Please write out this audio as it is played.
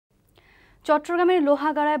চট্টগ্রামের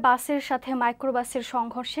লোহাগাড়ায় বাসের সাথে মাইক্রোবাসের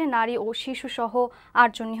সংঘর্ষে নারী ও শিশুসহ ৮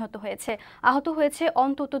 জন নিহত হয়েছে। আহত হয়েছে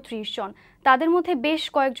অন্তত ৩০ জন। তাদের মধ্যে বেশ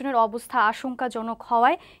কয়েকজনের অবস্থা আশঙ্কাজনক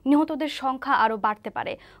হওয়ায় নিহতদের সংখ্যা আরও বাড়তে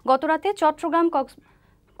পারে। গতরাতে চট্টগ্রাম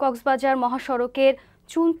কক্সবাজার মহাসড়কের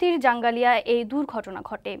চুনতির জাঙ্গালিয়া এই দুর্ঘটনা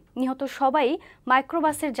ঘটে। নিহত সবাই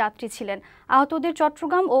মাইক্রোবাসের যাত্রী ছিলেন। আহতদের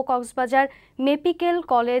চট্টগ্রাম ও কক্সবাজার মেডিকেল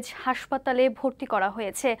কলেজ হাসপাতালে ভর্তি করা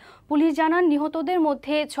হয়েছে। পুলিশ জানান, নিহতদের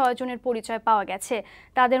মধ্যে ৬ জনের পরিচয় পাওয়া গেছে।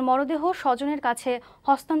 তাদের মরদেহ স্বজনের কাছে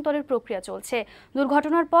হস্তান্তরের প্রক্রিয়া চলছে।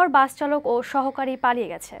 দুর্ঘটনার পর বাস চালক ও সহকারী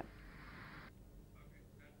পালিয়ে গেছে।